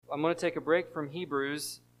I'm going to take a break from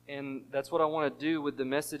Hebrews, and that's what I want to do with the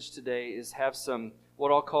message today, is have some,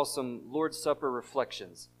 what I'll call some Lord's Supper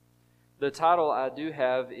reflections. The title I do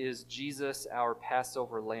have is Jesus, Our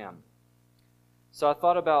Passover Lamb. So I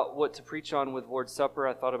thought about what to preach on with Lord's Supper.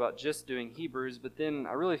 I thought about just doing Hebrews, but then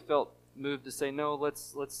I really felt moved to say, no,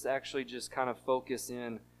 let's actually just kind of focus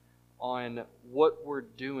in on what we're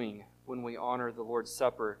doing when we honor the Lord's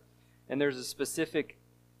Supper. And there's a specific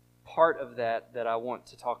part of that I want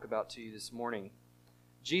to talk about to you this morning.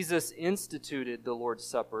 Jesus instituted the Lord's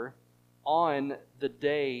Supper on the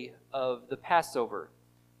day of the Passover.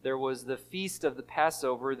 There was the feast of the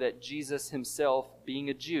Passover that Jesus himself, being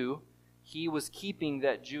a Jew, he was keeping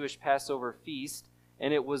that Jewish Passover feast,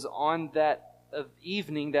 and it was on that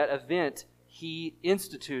evening, that event, he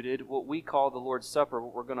instituted what we call the Lord's Supper,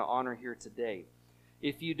 what we're going to honor here today.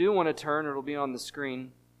 If you do want to turn, it'll be on the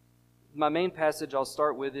screen. My main passage I'll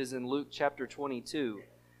start with is in Luke chapter 22.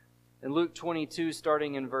 In Luke 22,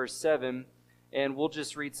 starting in verse 7, and we'll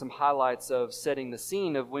just read some highlights of setting the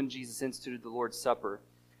scene of when Jesus instituted the Lord's Supper.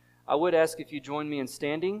 I would ask if you join me in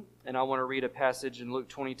standing, and I want to read a passage in Luke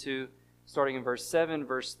 22, starting in verse 7,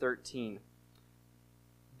 verse 13.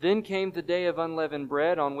 Then came the day of unleavened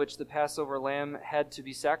bread, on which the Passover lamb had to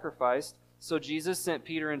be sacrificed. So Jesus sent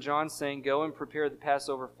Peter and John, saying, "Go and prepare the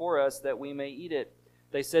Passover for us, that we may eat it."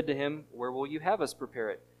 They said to him, "Where will you have us prepare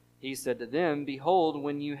it?" He said to them, "Behold,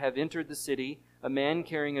 when you have entered the city, a man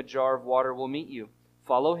carrying a jar of water will meet you.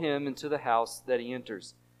 Follow him into the house that he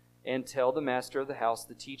enters. And tell the master of the house,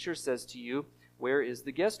 the teacher says to you, where is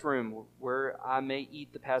the guest room where I may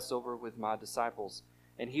eat the Passover with my disciples?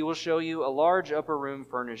 And he will show you a large upper room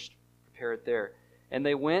furnished. Prepare it there." And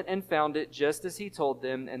they went and found it just as he told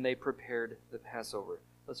them, and they prepared the Passover.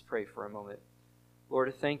 Let's pray for a moment.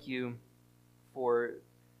 Lord, thank you for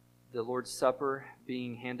the Lord's Supper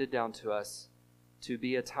being handed down to us to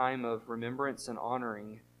be a time of remembrance and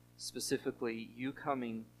honoring, specifically you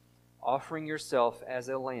coming, offering yourself as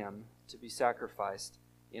a lamb to be sacrificed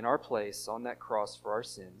in our place on that cross for our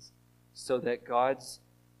sins, so that God's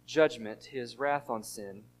judgment, his wrath on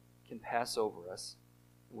sin, can pass over us.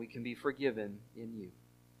 We can be forgiven in you.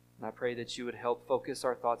 And I pray that you would help focus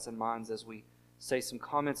our thoughts and minds as we say some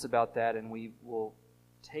comments about that, and we will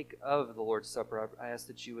take of the Lord's Supper. I ask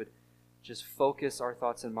that you would just focus our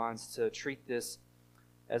thoughts and minds to treat this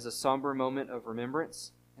as a somber moment of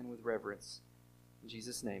remembrance and with reverence. In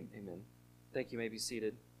Jesus' name, amen. Thank you. You may be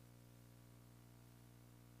seated.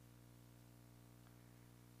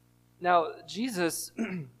 Now, Jesus,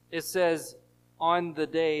 it says, on the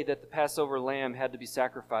day that the Passover lamb had to be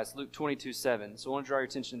sacrificed, Luke 22:7. So I want to draw your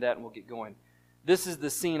attention to that and we'll get going. This is the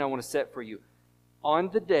scene I want to set for you. On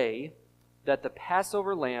the day that the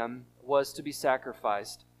Passover lamb was to be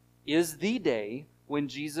sacrificed is the day when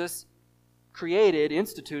Jesus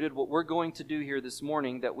instituted what we're going to do here this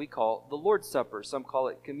morning that we call the Lord's Supper. Some call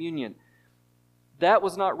it communion. That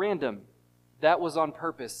was not random. That was on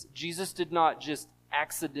purpose. Jesus did not just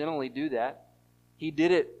accidentally do that. He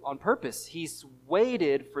did it on purpose. He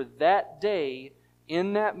waited for that day,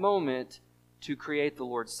 in that moment, to create the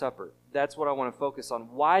Lord's Supper. That's what I want to focus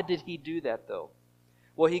on. Why did he do that, though?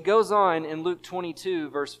 Well, he goes on in Luke 22,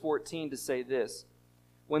 verse 14, to say this.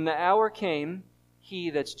 When the hour came,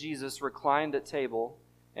 he, that's Jesus, reclined at table,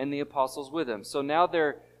 and the apostles with him. So now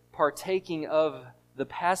they're partaking of the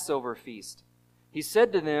Passover feast. He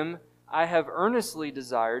said to them, "I have earnestly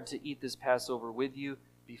desired to eat this Passover with you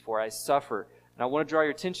before I suffer." And I want to draw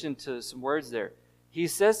your attention to some words there. He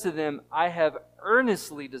says to them, "I have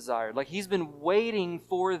earnestly desired." Like he's been waiting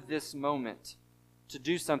for this moment to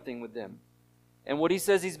do something with them. And what he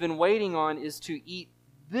says he's been waiting on is to eat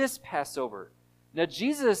this Passover. Now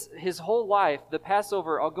Jesus, his whole life, the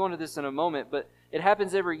Passover, I'll go into this in a moment, but it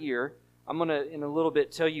happens every year. I'm going to, in a little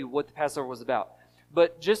bit, tell you what the Passover was about.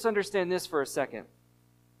 But just understand this for a second.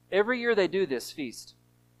 Every year they do this feast.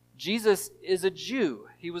 Jesus is a Jew.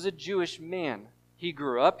 He was a Jewish man. He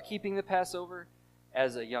grew up keeping the Passover.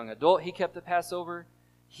 As a young adult, he kept the Passover.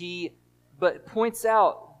 But points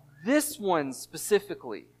out this one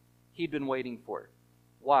specifically he'd been waiting for.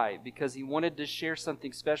 Why? Because he wanted to share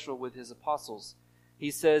something special with his apostles.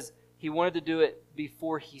 He says he wanted to do it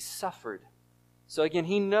before he suffered. So again,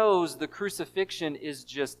 he knows the crucifixion is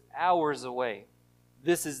just hours away.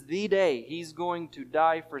 This is the day he's going to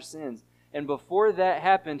die for sins. And before that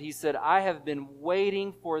happened, he said, "I have been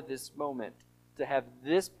waiting for this moment to have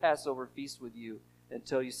this Passover feast with you and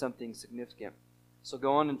tell you something significant." So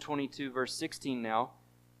go on in 22 verse 16 now.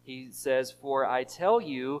 He says, "For I tell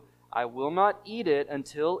you, I will not eat it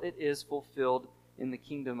until it is fulfilled in the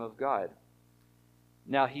kingdom of God."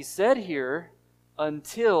 Now he said here,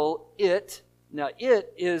 until it, Now,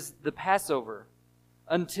 it is the Passover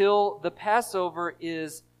until the Passover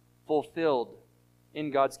is fulfilled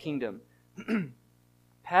in God's kingdom.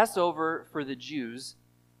 Passover for the Jews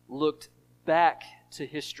looked back to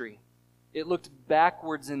history. It looked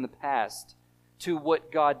backwards in the past to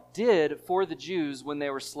what God did for the Jews when they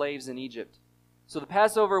were slaves in Egypt. So the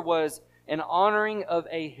Passover was an honoring of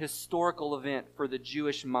a historical event for the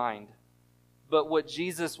Jewish mind. But what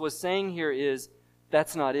Jesus was saying here is,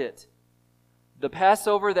 that's not it. The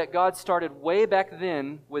Passover that God started way back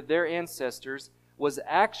then with their ancestors was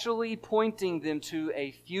actually pointing them to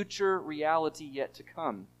a future reality yet to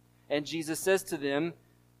come. And Jesus says to them,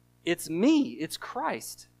 it's me, it's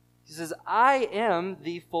Christ. He says, I am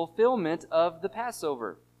the fulfillment of the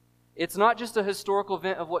Passover. It's not just a historical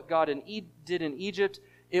event of what God did in Egypt.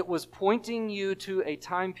 It was pointing you to a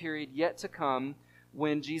time period yet to come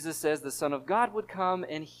when Jesus says the Son of God would come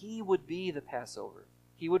and He would be the Passover.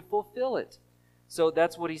 He would fulfill it. So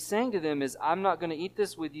that's what He's saying to them is, I'm not going to eat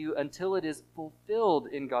this with you until it is fulfilled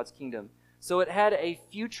in God's kingdom. So it had a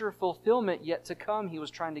future fulfillment yet to come. He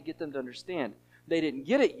was trying to get them to understand. They didn't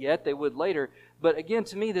get it yet. They would later. But again,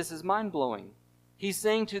 to me, this is mind-blowing. He's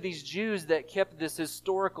saying to these Jews that kept this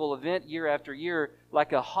historical event year after year,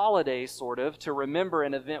 like a holiday sort of, to remember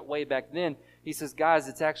an event way back then. He says, guys,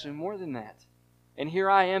 it's actually more than that. And here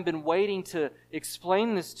I am, been waiting to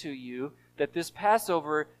explain this to you, that this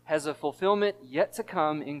Passover has a fulfillment yet to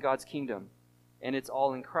come in God's kingdom. And it's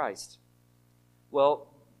all in Christ. Well,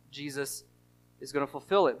 Jesus is going to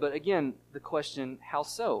fulfill it. But again, the question, how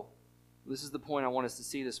so? This is the point I want us to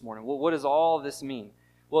see this morning. Well, what does all this mean?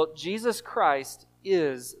 Well, Jesus Christ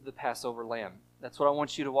is the Passover Lamb. That's what I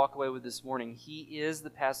want you to walk away with this morning. He is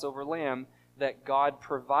the Passover Lamb that God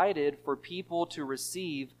provided for people to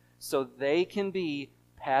receive so they can be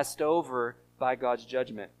passed over by God's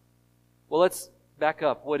judgment. Well, let's back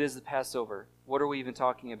up. What is the Passover? What are we even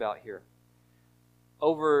talking about here?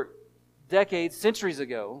 Over decades, centuries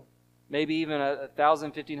ago, maybe even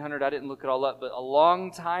 1,000, 1,500, I didn't look it all up, but a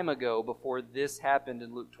long time ago before this happened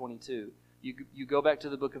in Luke 22, you go back to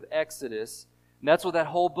the book of Exodus, and that's what that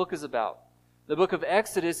whole book is about. The book of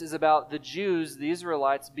Exodus is about the Jews, the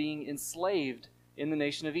Israelites, being enslaved in the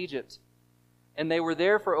nation of Egypt. And they were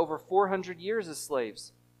there for over 400 years as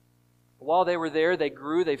slaves. While they were there, they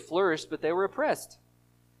grew, they flourished, but they were oppressed.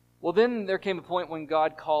 Well, then there came a point when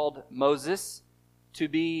God called Moses to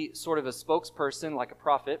be sort of a spokesperson, like a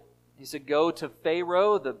prophet. He said, go to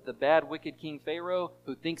Pharaoh, the bad, wicked King Pharaoh,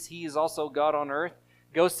 who thinks he is also God on earth.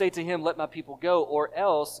 Go say to him, let my people go, or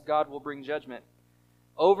else God will bring judgment.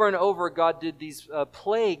 Over and over, God did these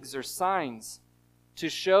plagues or signs to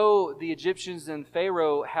show the Egyptians and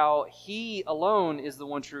Pharaoh how He alone is the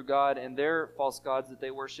one true God, and their false gods that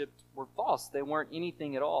they worshipped were false. They weren't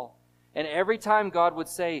anything at all. And every time God would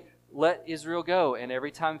say, let Israel go, and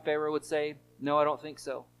every time Pharaoh would say, no, I don't think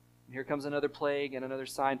so. And here comes another plague and another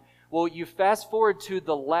sign. Well, you fast forward to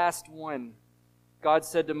the last one. God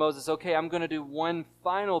said to Moses, okay, I'm going to do one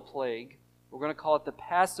final plague. We're going to call it the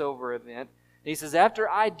Passover event. And He says, after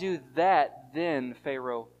I do that, then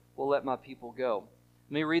Pharaoh will let my people go.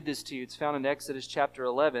 Let me read this to you. It's found in Exodus chapter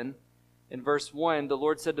 11. In verse 1, the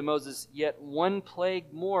Lord said to Moses, yet one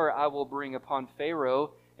plague more I will bring upon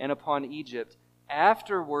Pharaoh and upon Egypt.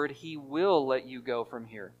 Afterward, he will let you go from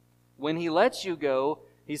here. When He lets you go,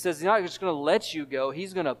 He says He's not just going to let you go.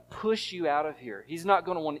 He's going to push you out of here. He's not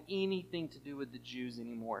going to want anything to do with the Jews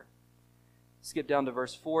anymore. Skip down to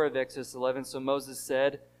verse 4 of Exodus 11. So Moses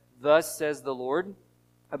said, thus says the Lord,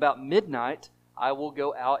 about midnight I will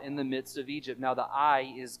go out in the midst of Egypt. Now the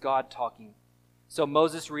I is God talking. So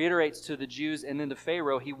Moses reiterates to the Jews and then to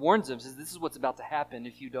Pharaoh. He warns them, says this is what's about to happen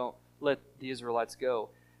if you don't let the Israelites go.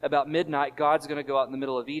 About midnight, God's going to go out in the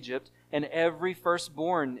middle of Egypt, and every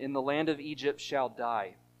firstborn in the land of Egypt shall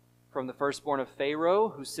die. From the firstborn of Pharaoh,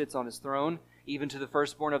 who sits on his throne, even to the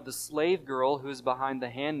firstborn of the slave girl who is behind the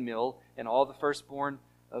handmill, and all the firstborn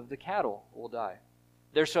of the cattle will die.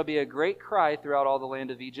 There shall be a great cry throughout all the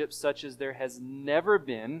land of Egypt, such as there has never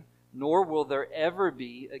been, nor will there ever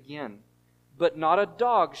be again. But not a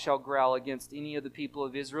dog shall growl against any of the people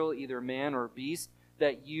of Israel, either man or beast,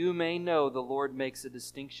 that you may know the Lord makes a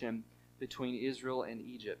distinction between Israel and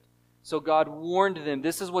Egypt. So God warned them,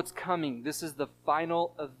 this is what's coming. This is the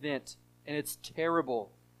final event, and it's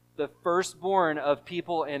terrible. The firstborn of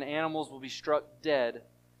people and animals will be struck dead.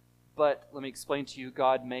 But let me explain to you,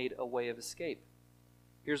 God made a way of escape.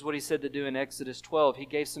 Here's what He said to do in Exodus 12. He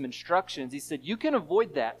gave some instructions. He said, you can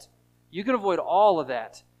avoid that. You can avoid all of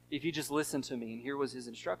that if you just listen to me. And here was His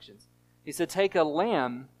instructions. He said, take a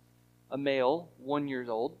lamb, a male, 1 year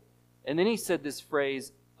old. And then He said this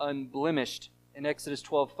phrase, unblemished. in Exodus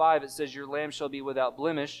 12:5, it says, "Your lamb shall be without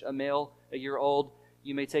blemish, a male, a year old.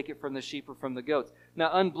 You may take it from the sheep or from the goats." Now,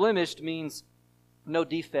 unblemished means no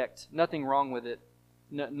defect, nothing wrong with it.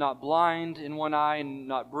 Not blind in one eye,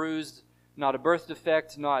 not bruised, not a birth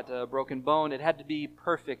defect, not a broken bone. It had to be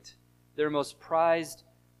perfect, their most prized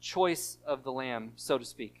choice of the lamb, so to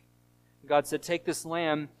speak. God said, take this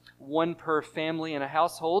lamb, one per family in a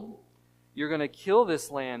household. You're going to kill this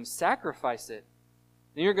lamb, sacrifice it.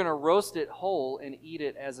 Then you're going to roast it whole and eat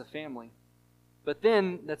it as a family. But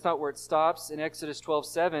then, that's not where it stops. In Exodus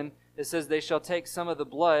 12:7, it says, "They shall take some of the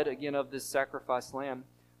blood," again, of this sacrificed lamb,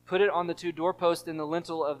 "put it on the 2 doorposts in the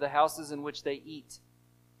lintel of the houses in which they eat."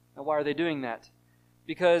 Now, why are they doing that?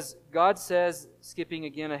 Because God says, skipping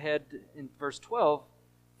again ahead in verse 12,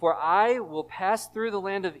 "For I will pass through the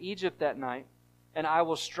land of Egypt that night, and I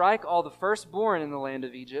will strike all the firstborn in the land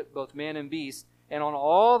of Egypt, both man and beast, and on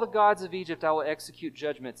all the gods of Egypt I will execute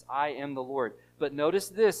judgments. I am the Lord." But notice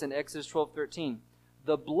this in Exodus 12:13.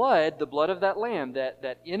 The blood of that lamb,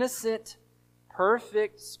 that innocent,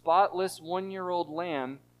 perfect, spotless 1-year-old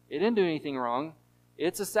lamb, it didn't do anything wrong.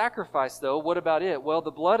 It's a sacrifice, though. What about it? Well,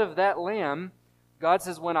 the blood of that lamb, God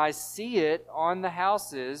says, when I see it on the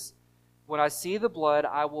houses, when I see the blood,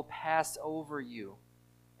 I will pass over you,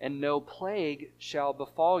 and no plague shall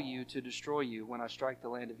befall you to destroy you when I strike the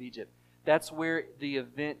land of Egypt. That's where the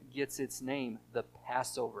event gets its name, the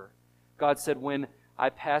Passover. God said, when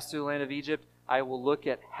I pass through the land of Egypt, I will look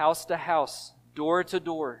at house to house, door to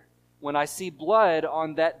door. When I see blood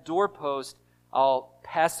on that doorpost, I'll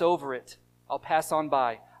pass over it. I'll pass on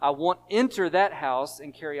by. I won't enter that house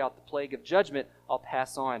and carry out the plague of judgment. I'll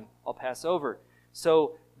pass on. I'll pass over.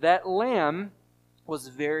 So that lamb was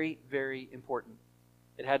very, very important.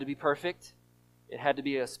 It had to be perfect. It had to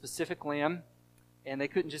be a specific lamb. And they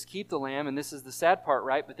couldn't just keep the lamb, and this is the sad part,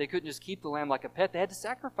 right? But they couldn't just keep the lamb like a pet. They had to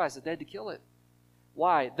sacrifice it. They had to kill it.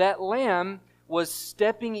 Why? That lamb was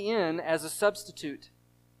stepping in as a substitute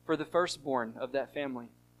for the firstborn of that family.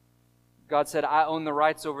 God said, I own the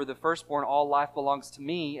rights over the firstborn. All life belongs to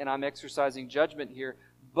me, and I'm exercising judgment here.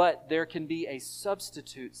 But there can be a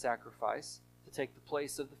substitute sacrifice to take the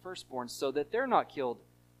place of the firstborn so that they're not killed.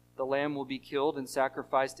 The lamb will be killed and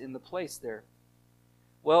sacrificed in the place there.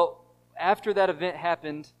 Well, after that event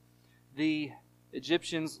happened, the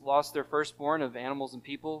Egyptians lost their firstborn of animals and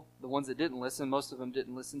people. The ones that didn't listen, most of them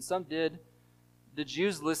didn't listen. Some did. The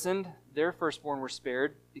Jews listened. Their firstborn were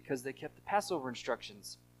spared because they kept the Passover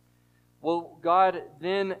instructions. Well, God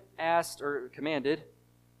then asked or commanded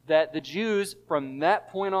that the Jews, from that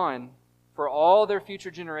point on, for all their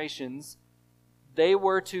future generations, they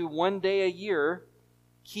were to 1 day a year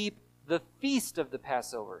keep the feast of the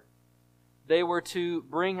Passover. They were to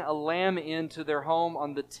bring a lamb into their home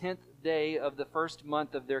on the 10th day of the first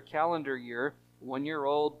month of their calendar year,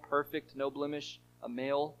 1-year-old, perfect, no blemish, a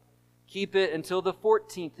male. Keep it until the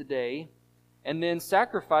 14th day, and then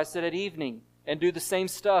sacrifice it at evening, and do the same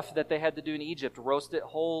stuff that they had to do in Egypt. Roast it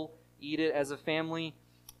whole, eat it as a family.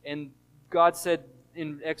 And God said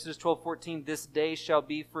in Exodus 12:14, "This day shall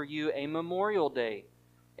be for you a memorial day,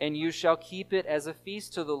 and you shall keep it as a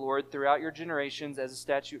feast to the Lord throughout your generations, as a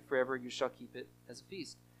statute forever. You shall keep it as a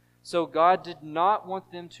feast." So God did not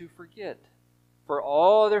want them to forget. For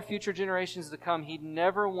all their future generations to come, He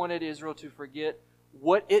never wanted Israel to forget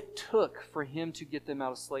what it took for Him to get them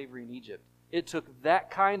out of slavery in Egypt. It took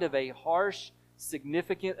that kind of a harsh,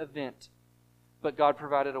 significant event. But God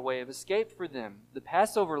provided a way of escape for them. The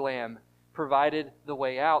Passover lamb provided the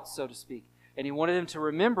way out, so to speak. And He wanted them to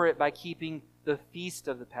remember it by keeping the feast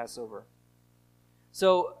of the Passover.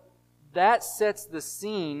 So that sets the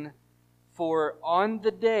scene for on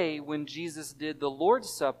the day when Jesus did the Lord's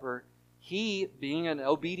Supper, He, being an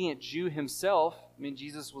obedient Jew Himself, I mean,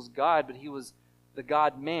 Jesus was God, but He was the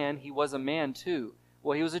God-man. He was a man too.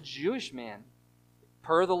 Well, He was a Jewish man.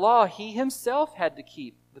 Per the law, He Himself had to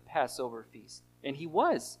keep the Passover feast. And He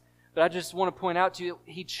was. But I just want to point out to you,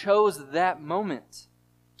 He chose that moment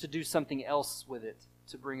to do something else with it,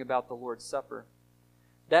 to bring about the Lord's Supper.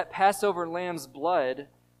 That Passover lamb's blood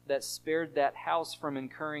that spared that house from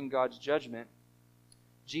incurring God's judgment,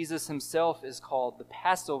 Jesus Himself is called the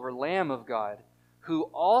Passover Lamb of God, who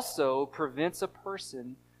also prevents a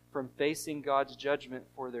person from facing God's judgment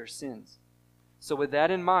for their sins. So with that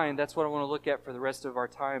in mind, that's what I want to look at for the rest of our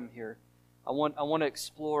time here. I want to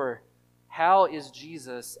explore, how is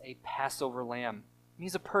Jesus a Passover lamb?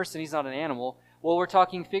 He's a person, He's not an animal. Well, we're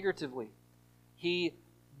talking figuratively. He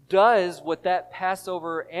does what that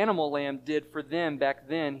Passover animal lamb did for them back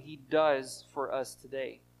then, He does for us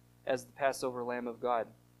today as the Passover Lamb of God.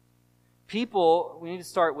 People, we need to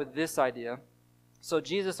start with this idea. So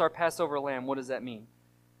Jesus, our Passover lamb, what does that mean?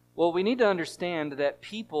 Well, we need to understand that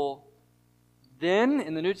people then,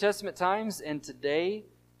 in the New Testament times, and today,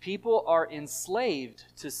 people are enslaved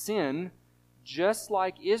to sin just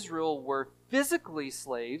like Israel were physically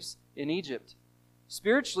slaves in Egypt.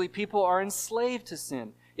 Spiritually, people are enslaved to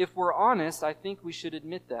sin. If we're honest, I think we should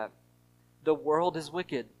admit that. The world is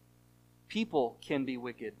wicked. People can be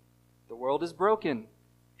wicked. The world is broken.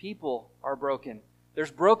 People are broken.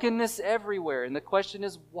 There's brokenness everywhere. And the question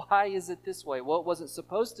is, why is it this way? Well, it wasn't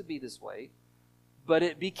supposed to be this way, but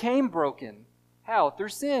it became broken. How? Through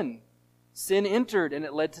sin. Sin entered and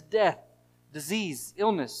it led to death, disease,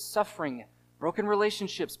 illness, suffering, broken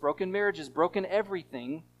relationships, broken marriages, broken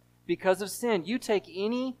everything because of sin. You take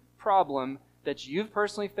any problem that you've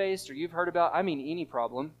personally faced or you've heard about, I mean any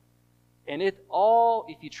problem, and it all,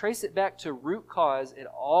 if you trace it back to root cause, it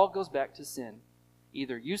all goes back to sin.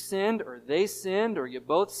 Either you sinned or they sinned or you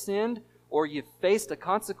both sinned or you faced a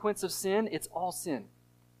consequence of sin. It's all sin.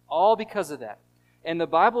 All because of that. And the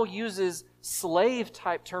Bible uses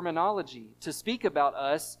slave-type terminology to speak about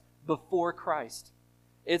us before Christ.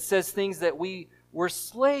 It says things that we were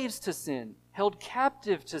slaves to sin, held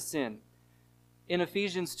captive to sin. In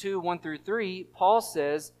Ephesians 2, 1 through 3, Paul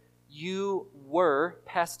says, you were,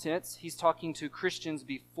 past tense, he's talking to Christians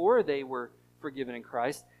before they were forgiven in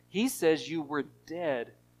Christ. He says you were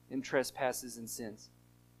dead in trespasses and sins,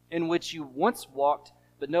 in which you once walked,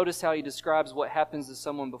 but notice how he describes what happens to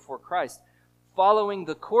someone before Christ. Following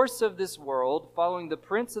the course of this world, following the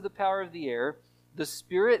prince of the power of the air, the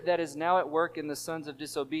spirit that is now at work in the sons of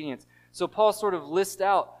disobedience. So Paul sort of lists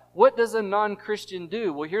out, what does a non-Christian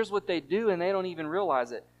do? Well, here's what they do, and they don't even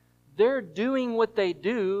realize it. They're doing what they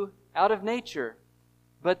do out of nature,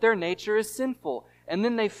 but their nature is sinful. And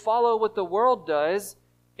then they follow what the world does,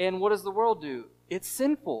 and what does the world do? It's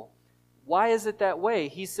sinful. Why is it that way?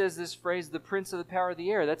 He says this phrase, the prince of the power of the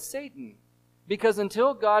air. That's Satan. Because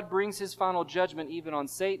until God brings his final judgment even on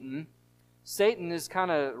Satan, Satan is kind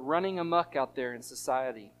of running amok out there in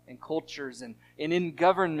society and cultures and in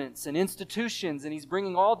governments and institutions, and he's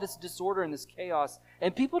bringing all this disorder and this chaos,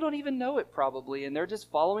 and people don't even know it probably, and they're just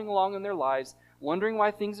following along in their lives, wondering why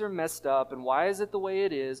things are messed up and why is it the way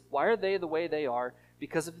it is, why are they the way they are,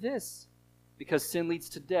 because of this. Because sin leads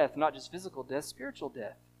to death, not just physical death, spiritual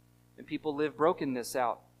death, and people live brokenness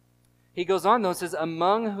out. He goes on, though, and says,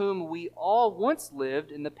 among whom we all once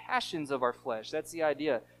lived in the passions of our flesh. That's the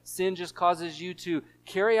idea. Sin just causes you to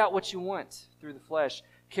carry out what you want through the flesh,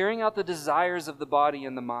 carrying out the desires of the body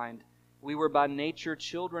and the mind. We were by nature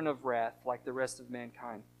children of wrath, like the rest of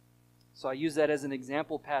mankind. So I use that as an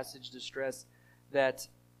example passage to stress that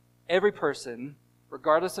every person,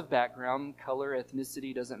 regardless of background, color,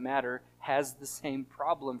 ethnicity, doesn't matter, has the same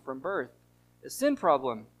problem from birth. A sin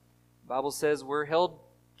problem. The Bible says we're held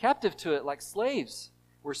captive to it like slaves.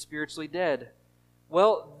 We're spiritually dead.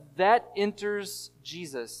 Well, that enters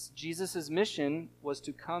Jesus. Jesus' mission was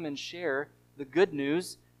to come and share the good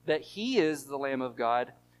news that he is the Lamb of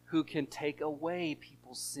God who can take away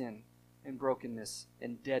people's sin and brokenness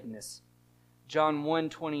and deadness. John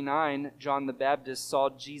 1:29, John the Baptist saw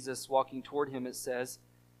Jesus walking toward him, it says,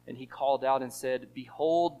 and he called out and said,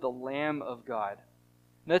 behold the Lamb of God.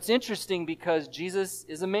 Now, that's interesting because Jesus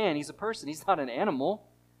is a man. He's a person. He's not an animal.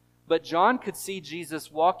 But John could see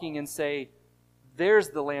Jesus walking and say, there's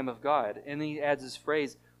the Lamb of God. And then he adds this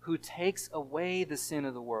phrase, who takes away the sin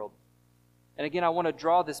of the world. And again, I want to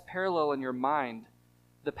draw this parallel in your mind.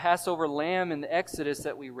 The Passover Lamb in the Exodus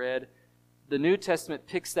that we read, the New Testament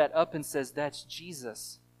picks that up and says, that's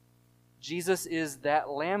Jesus. Jesus is that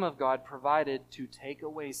Lamb of God provided to take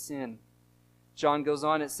away sin. John goes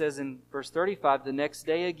on, it says in verse 35, the next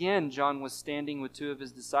day again, John was standing with two of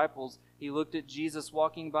his disciples. He looked at Jesus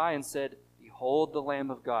walking by and said, behold the Lamb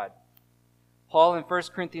of God. Paul in 1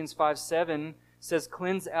 Corinthians 5:7 says,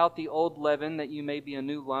 cleanse out the old leaven that you may be a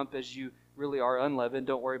new lump as you really are unleavened.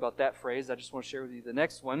 Don't worry about that phrase. I just want to share with you the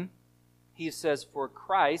next one. He says, for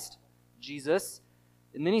Christ, Jesus,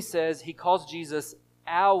 and then he says, he calls Jesus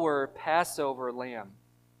our Passover Lamb.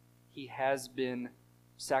 He has been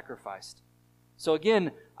sacrificed. So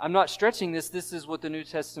again, I'm not stretching this. This is what the New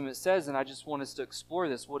Testament says, and I just want us to explore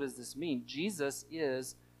this. What does this mean? Jesus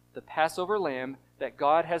is the Passover Lamb that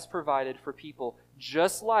God has provided for people.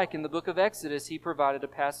 Just like in the book of Exodus, he provided a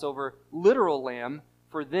Passover literal lamb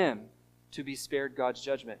for them to be spared God's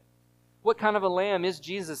judgment. What kind of a lamb is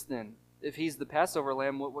Jesus then? If he's the Passover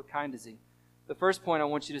Lamb, what kind is he? The first point I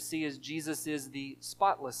want you to see is Jesus is the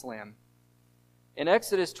spotless lamb. In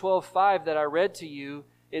Exodus 12:5 that I read to you,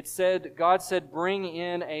 it said, God said, bring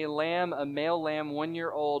in a lamb, a male lamb, 1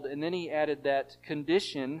 year old. And then he added that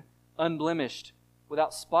condition, unblemished,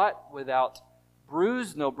 without spot, without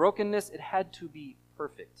bruise, no brokenness. It had to be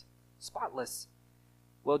perfect. spotless.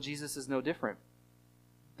 Well, Jesus is no different.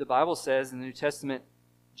 The Bible says in the New Testament,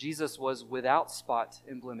 Jesus was without spot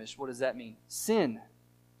and blemish. What does that mean? Sin.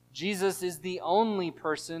 Jesus is the only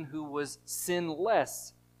person who was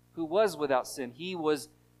sinless, who was without sin. He was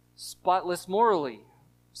spotless morally,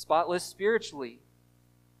 spotless spiritually.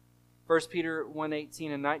 1 Peter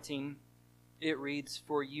 1:18 and 19, it reads,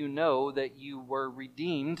 "For you know that you were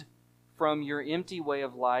redeemed from your empty way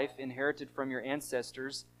of life, inherited from your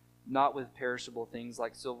ancestors, not with perishable things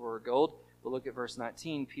like silver or gold." But look at verse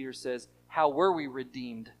 19. Peter says, how were we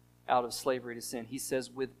redeemed out of slavery to sin? He says,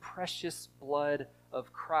 with precious blood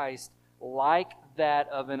of Christ, like that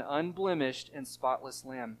of an unblemished and spotless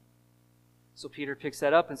lamb. So Peter picks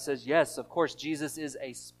that up and says, yes, of course, Jesus is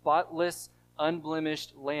a spotless,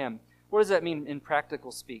 unblemished lamb. What does that mean in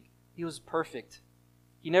practical speak? He was perfect.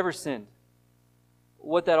 He never sinned.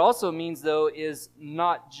 What that also means, though, is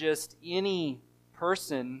not just any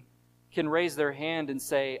person can raise their hand and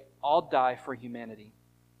say, I'll die for humanity.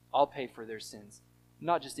 I'll pay for their sins.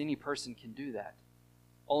 Not just any person can do that.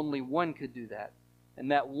 Only one could do that.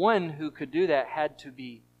 And that one who could do that had to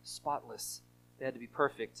be spotless. They had to be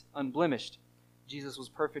perfect, unblemished. Jesus was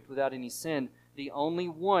perfect without any sin. The only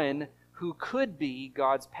one who could be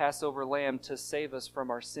God's Passover lamb to save us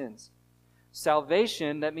from our sins.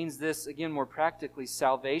 Salvation, that means this, again, more practically,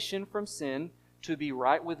 salvation from sin, to be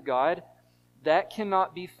right with God, that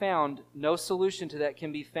cannot be found, no solution to that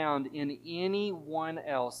can be found in anyone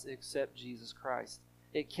else except Jesus Christ.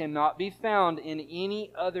 It cannot be found in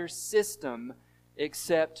any other system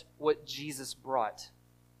except what Jesus brought.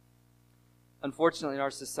 Unfortunately, in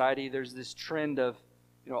our society, there's this trend of,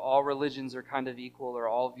 all religions are kind of equal, or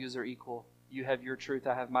all views are equal. You have your truth,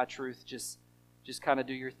 I have my truth. Just kind of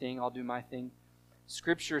do your thing, I'll do my thing.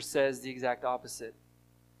 Scripture says the exact opposite.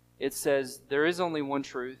 It says there is only one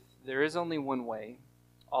truth. There is only one way.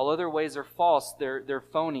 All other ways are false. They're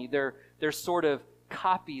phony. They're sort of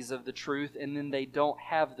copies of the truth, and then they don't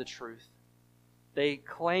have the truth. They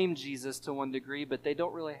claim Jesus to one degree, but they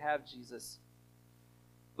don't really have Jesus.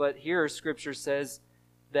 But here Scripture says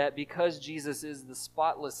that because Jesus is the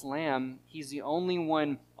spotless lamb, He's the only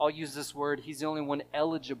one, I'll use this word, He's the only one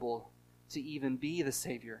eligible to even be the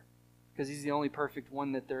Savior, because He's the only perfect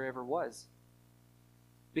one that there ever was.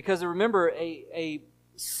 Because remember, a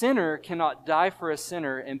sinner cannot die for a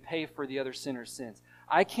sinner and pay for the other sinner's sins.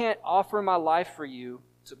 I can't offer my life for you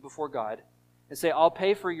before God and say, I'll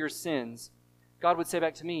pay for your sins. God would say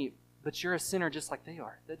back to me, but you're a sinner just like they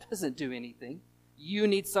are. That doesn't do anything. You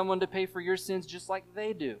need someone to pay for your sins just like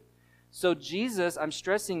they do. So Jesus, I'm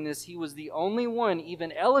stressing this, He was the only one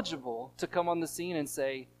even eligible to come on the scene and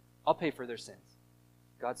say, I'll pay for their sins.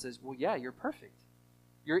 God says, well, yeah, you're perfect.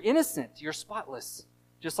 You're innocent. You're spotless.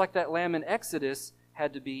 Just like that lamb in Exodus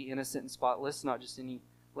had to be innocent and spotless, not just any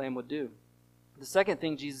lamb would do. The second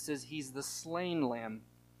thing Jesus says, He's the slain lamb.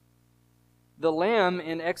 The lamb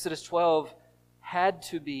in Exodus 12 had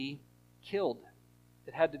to be killed.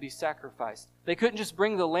 It had to be sacrificed. They couldn't just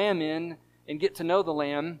bring the lamb in and get to know the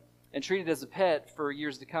lamb and treat it as a pet for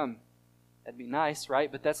years to come. That'd be nice,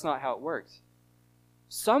 right? But that's not how it works.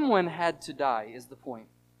 Someone had to die is the point.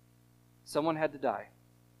 Someone had to die.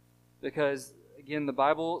 Because, again, the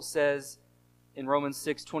Bible says in Romans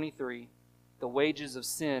 6:23, the wages of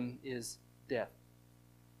sin is death.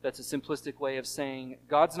 That's a simplistic way of saying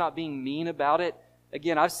God's not being mean about it.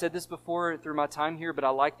 Again, I've said this before through my time here, but I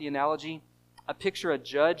like the analogy. I picture a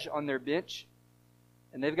judge on their bench,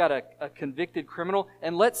 and they've got a convicted criminal,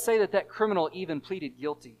 and let's say that criminal even pleaded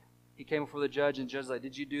guilty. He came before the judge, and the judge was like,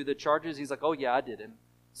 did you do the charges? He's like, oh yeah, I did him.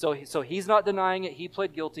 So he's not denying it. He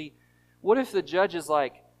pled guilty. What if the judge is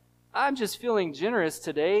like, I'm just feeling generous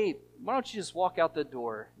today. Why don't you just walk out the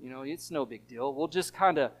door? It's no big deal. We'll just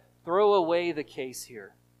kind of throw away the case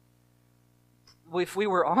here. If we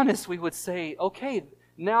were honest, we would say, okay,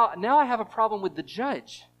 now I have a problem with the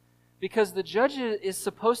judge, because the judge is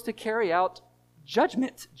supposed to carry out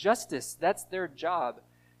judgment, justice. That's their job.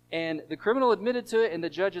 And the criminal admitted to it, and the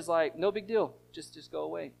judge is like, no big deal. Just go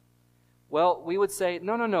away. Well, we would say,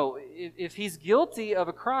 no. If he's guilty of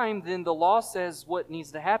a crime, then the law says what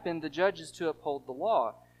needs to happen. The judge is to uphold the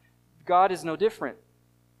law. God is no different.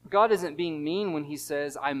 God isn't being mean when He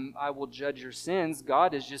says, I will judge your sins.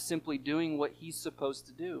 God is just simply doing what He's supposed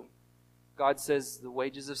to do. God says the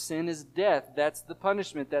wages of sin is death. That's the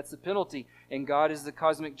punishment. That's the penalty. And God is the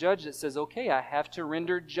cosmic judge that says, okay, I have to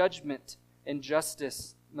render judgment, and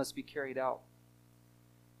justice must be carried out.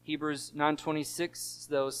 Hebrews 9:26,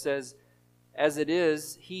 though, says, as it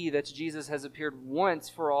is, He, that's Jesus, has appeared once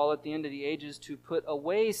for all at the end of the ages to put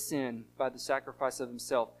away sin by the sacrifice of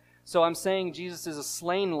Himself. So I'm saying Jesus is a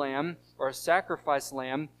slain lamb or a sacrifice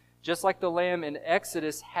lamb Just like the lamb in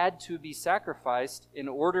Exodus had to be sacrificed in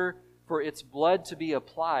order for its blood to be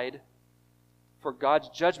applied for God's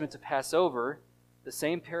judgment to pass over, the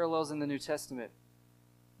same parallels in the New Testament.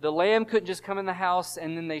 The lamb couldn't just come in the house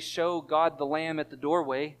and then they show God the lamb at the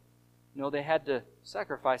doorway. No, they had to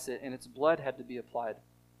sacrifice it, and its blood had to be applied.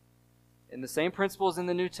 And the same principles in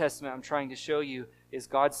the New Testament I'm trying to show you is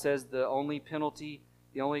God says the only penalty,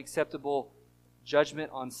 the only acceptable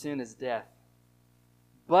judgment on sin is death.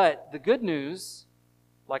 But the good news,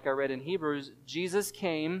 like I read in Hebrews, Jesus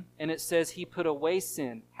came and it says He put away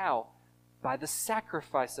sin. How? By the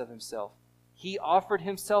sacrifice of Himself. He offered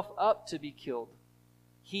Himself up to be killed.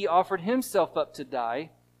 He offered Himself up to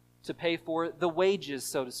die to pay for the wages,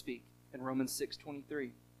 so to speak, in Romans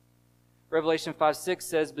 6:23. Revelation 5:6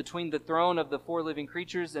 says, between the throne of the four living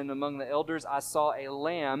creatures and among the elders, I saw a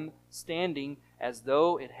lamb standing as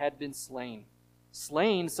though it had been slain.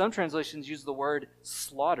 Slain, some translations use the word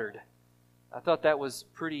slaughtered. I thought that was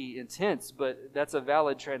pretty intense, but that's a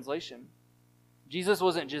valid translation. Jesus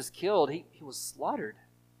wasn't just killed, he was slaughtered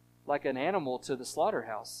like an animal to the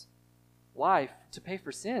slaughterhouse. Why? To pay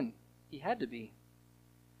for sin. He had to be.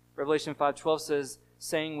 Revelation 5:12 says,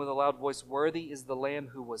 saying with a loud voice, worthy is the Lamb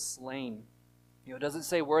who was slain. It doesn't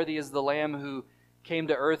say worthy is the Lamb who came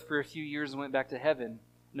to earth for a few years and went back to heaven.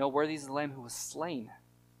 No, worthy is the Lamb who was slain,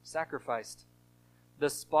 sacrificed. The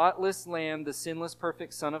spotless Lamb, the sinless,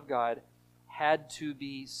 perfect Son of God, had to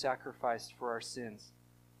be sacrificed for our sins,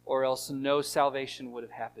 or else no salvation would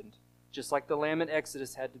have happened. Just like the lamb in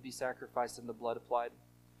Exodus had to be sacrificed and the blood applied.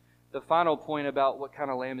 The final point about what kind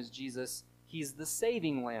of lamb is Jesus, He's the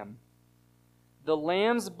saving lamb. The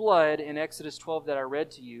lamb's blood in Exodus 12 that I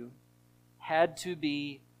read to you had to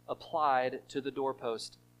be applied to the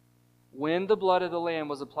doorpost. When the blood of the lamb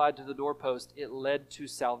was applied to the doorpost, it led to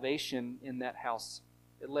salvation in that house.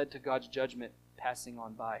 It led to God's judgment passing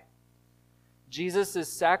on by. Jesus'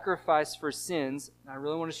 sacrifice for sins, and I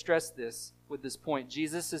really want to stress this with this point,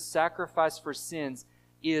 Jesus' sacrifice for sins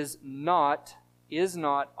is not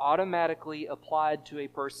automatically applied to a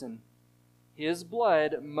person. His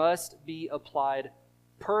blood must be applied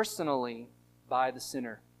personally by the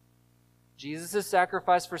sinner. Jesus'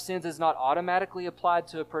 sacrifice for sins is not automatically applied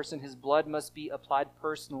to a person. His blood must be applied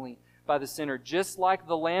personally by the sinner. Just like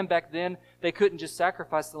the lamb back then, they couldn't just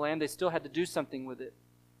sacrifice the lamb. They still had to do something with it.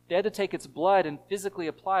 They had to take its blood and physically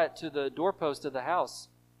apply it to the doorpost of the house.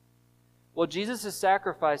 Well, Jesus'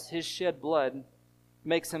 sacrifice, His shed blood,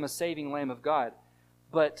 makes Him a saving Lamb of God.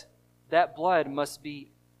 But that blood must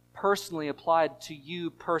be personally applied to you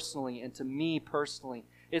personally and to me personally.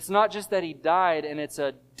 It's not just that He died and it's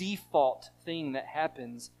a default thing that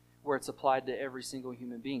happens where it's applied to every single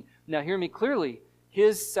human being. Now hear me clearly.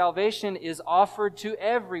 His salvation is offered to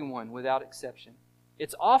everyone without exception.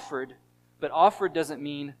 It's offered, but offered doesn't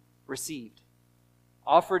mean received.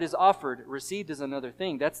 Offered is offered. Received is another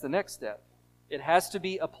thing. That's the next step. It has to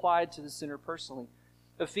be applied to the sinner personally.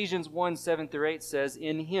 Ephesians 1:7-8 says,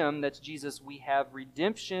 in Him, that's Jesus, we have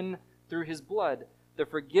redemption through His blood, the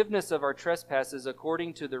forgiveness of our trespasses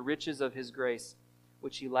according to the riches of His grace,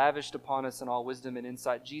 which He lavished upon us in all wisdom and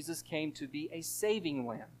insight. Jesus came to be a saving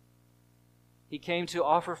Lamb. He came to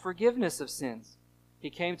offer forgiveness of sins. He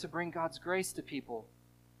came to bring God's grace to people.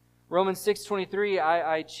 Romans 6:23,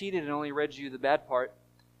 I cheated and only read you the bad part.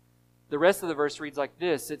 The rest of the verse reads like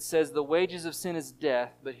this. It says, the wages of sin is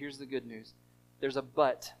death, but here's the good news. There's a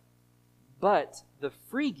but. But the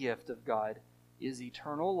free gift of God is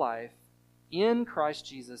eternal life in Christ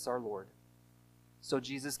Jesus our Lord. So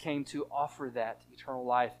Jesus came to offer that eternal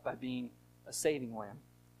life by being a saving lamb.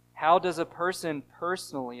 How does a person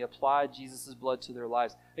personally apply Jesus' blood to their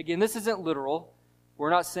lives? Again, this isn't literal. We're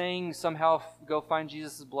not saying somehow go find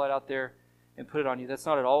Jesus' blood out there and put it on you. That's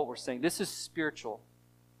not at all what we're saying. This is spiritual.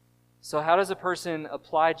 So how does a person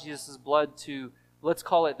apply Jesus' blood to, let's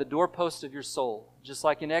call it the doorpost of your soul? Just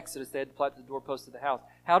like in Exodus, they had to apply it to the doorpost of the house.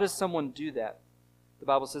 How does someone do that? The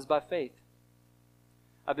Bible says by faith.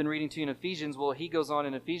 I've been reading to you in Ephesians. Well, he goes on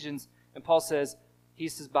in Ephesians, and Paul says, he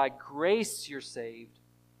says, by grace you're saved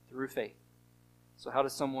through faith. So how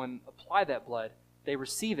does someone apply that blood? They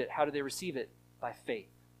receive it. How do they receive it? By faith.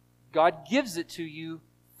 God gives it to you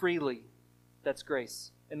freely. That's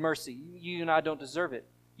grace and mercy. You and I don't deserve it.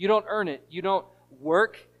 You don't earn it. You don't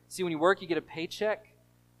work. See, when you work, you get a paycheck.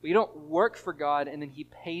 But you don't work for God and then He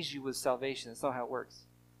pays you with salvation. That's not how it works.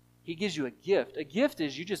 He gives you a gift. A gift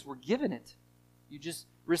is you just were given it. You just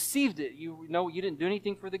received it. You know you didn't do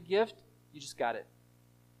anything for the gift. You just got it.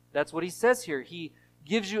 That's what He says here. He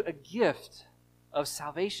gives you a gift of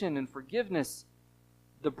salvation and forgiveness.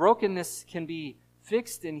 The brokenness can be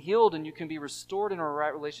fixed and healed and you can be restored in a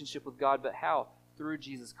right relationship with God. But how? through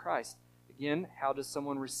Jesus Christ. Again, how does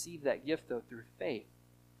someone receive that gift, though? Through faith.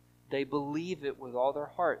 They believe it with all their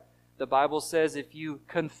heart. The Bible says if you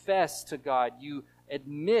confess to God, you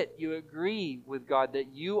admit, you agree with God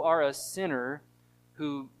that you are a sinner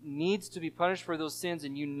who needs to be punished for those sins,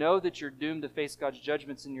 and you know that you're doomed to face God's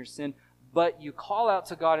judgments in your sin, but you call out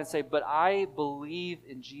to God and say, but I believe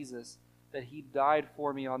in Jesus, that He died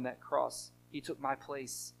for me on that cross. He took my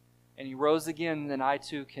place, and He rose again, then I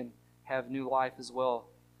too can have new life as well.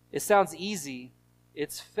 It sounds easy.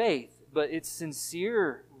 It's faith, but it's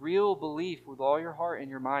sincere, real belief with all your heart and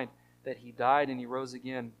your mind that He died and He rose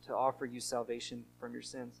again to offer you salvation from your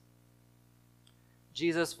sins.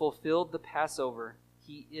 Jesus fulfilled the Passover.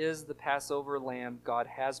 He is the Passover Lamb God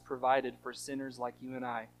has provided for sinners like you and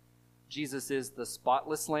I. Jesus is the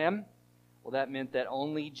spotless Lamb. Well, that meant that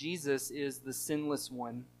only Jesus is the sinless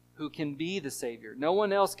one who can be the Savior. No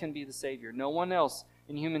one else can be the Savior. No one else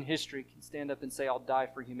in human history can stand up and say, I'll die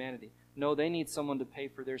for humanity. No, they need someone to pay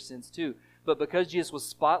for their sins too. But because Jesus was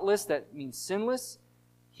spotless, that means sinless,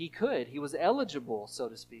 He could. He was eligible, so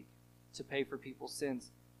to speak, to pay for people's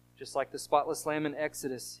sins. Just like the spotless lamb in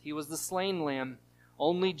Exodus. He was the slain lamb.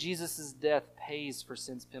 Only Jesus' death pays for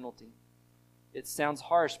sin's penalty. It sounds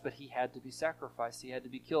harsh, but He had to be sacrificed. He had to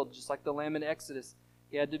be killed. Just like the lamb in Exodus.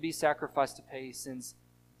 He had to be sacrificed to pay sin's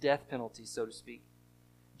death penalty, so to speak.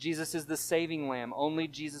 Jesus is the saving lamb. Only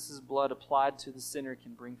Jesus' blood applied to the sinner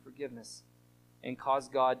can bring forgiveness and cause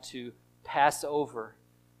God to pass over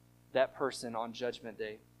that person on Judgment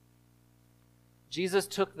Day. Jesus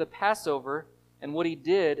took the Passover, and what He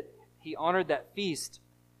did, He honored that feast,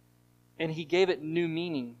 and He gave it new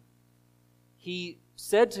meaning. He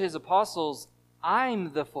said to His apostles,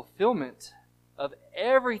 I'm the fulfillment of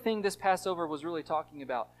everything this Passover was really talking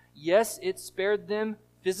about. Yes, it spared them,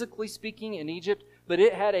 physically speaking, in Egypt, but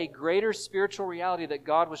it had a greater spiritual reality that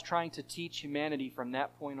God was trying to teach humanity from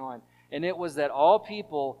that point on. And it was that all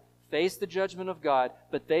people face the judgment of God,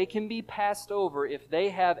 but they can be passed over if they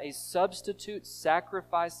have a substitute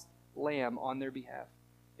sacrifice lamb on their behalf.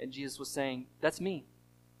 And Jesus was saying, that's me.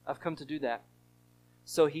 I've come to do that.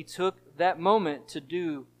 So He took that moment to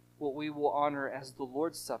do what we will honor as the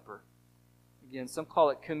Lord's Supper. Again, some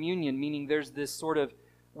call it communion, meaning there's this sort of,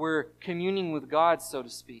 we're communing with God, so to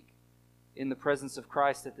speak, in the presence of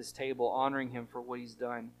Christ at this table, honoring Him for what He's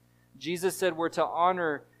done. Jesus said we're to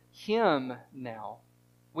honor Him now.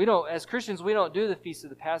 We don't, as Christians, we don't do the Feast of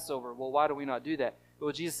the Passover. Well, why do we not do that?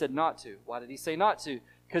 Well, Jesus said not to. Why did He say not to?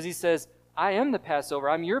 Because He says, I am the Passover.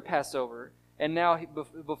 I'm your Passover. And now,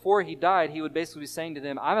 before He died, He would basically be saying to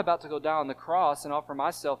them, I'm about to go down on the cross and offer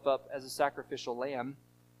myself up as a sacrificial lamb.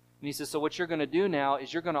 And He says, so what you're going to do now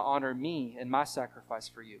is you're going to honor me and my sacrifice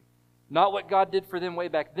for you. Not what God did for them way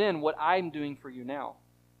back then, what I'm doing for you now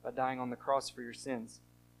by dying on the cross for your sins.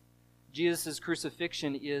 Jesus'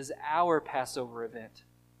 crucifixion is our Passover event.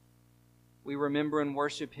 We remember and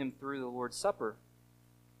worship Him through the Lord's Supper.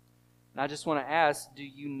 And I just want to ask, do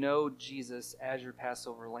you know Jesus as your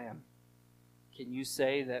Passover Lamb? Can you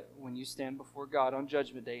say that when you stand before God on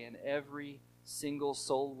Judgment Day, and every single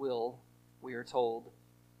soul will, we are told,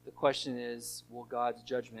 the question is, will God's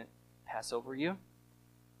judgment pass over you,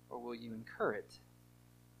 or will you incur it?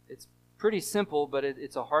 It's pretty simple, but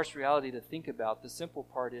it's a harsh reality to think about. The simple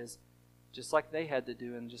part is, just like they had to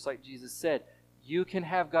do, and just like Jesus said, you can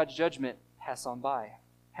have God's judgment pass on by.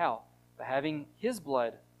 How? By having His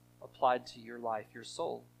blood applied to your life, your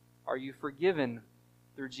soul. Are you forgiven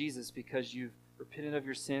through Jesus because you've repented of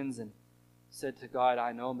your sins and said to God,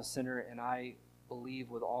 I know I'm a sinner, and I believe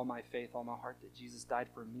with all my faith, all my heart, that Jesus died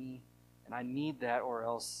for me, and I need that, or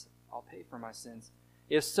else I'll pay for my sins.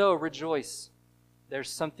 If so, rejoice. There's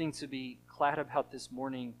something to be glad about this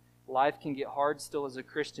morning. Life can get hard still as a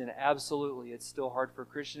Christian. Absolutely. It's still hard for a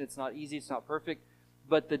Christian. It's not easy. It's not perfect.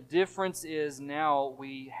 But the difference is now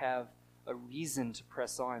we have a reason to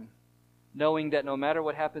press on, knowing that no matter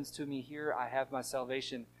what happens to me here, I have my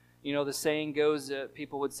salvation. You know, the saying goes,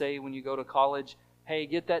 people would say when you go to college, hey,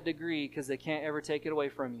 get that degree because they can't ever take it away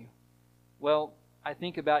from you. Well, I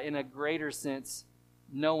think about in a greater sense,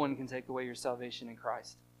 no one can take away your salvation in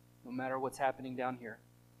Christ, no matter what's happening down here.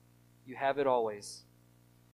 You have it always.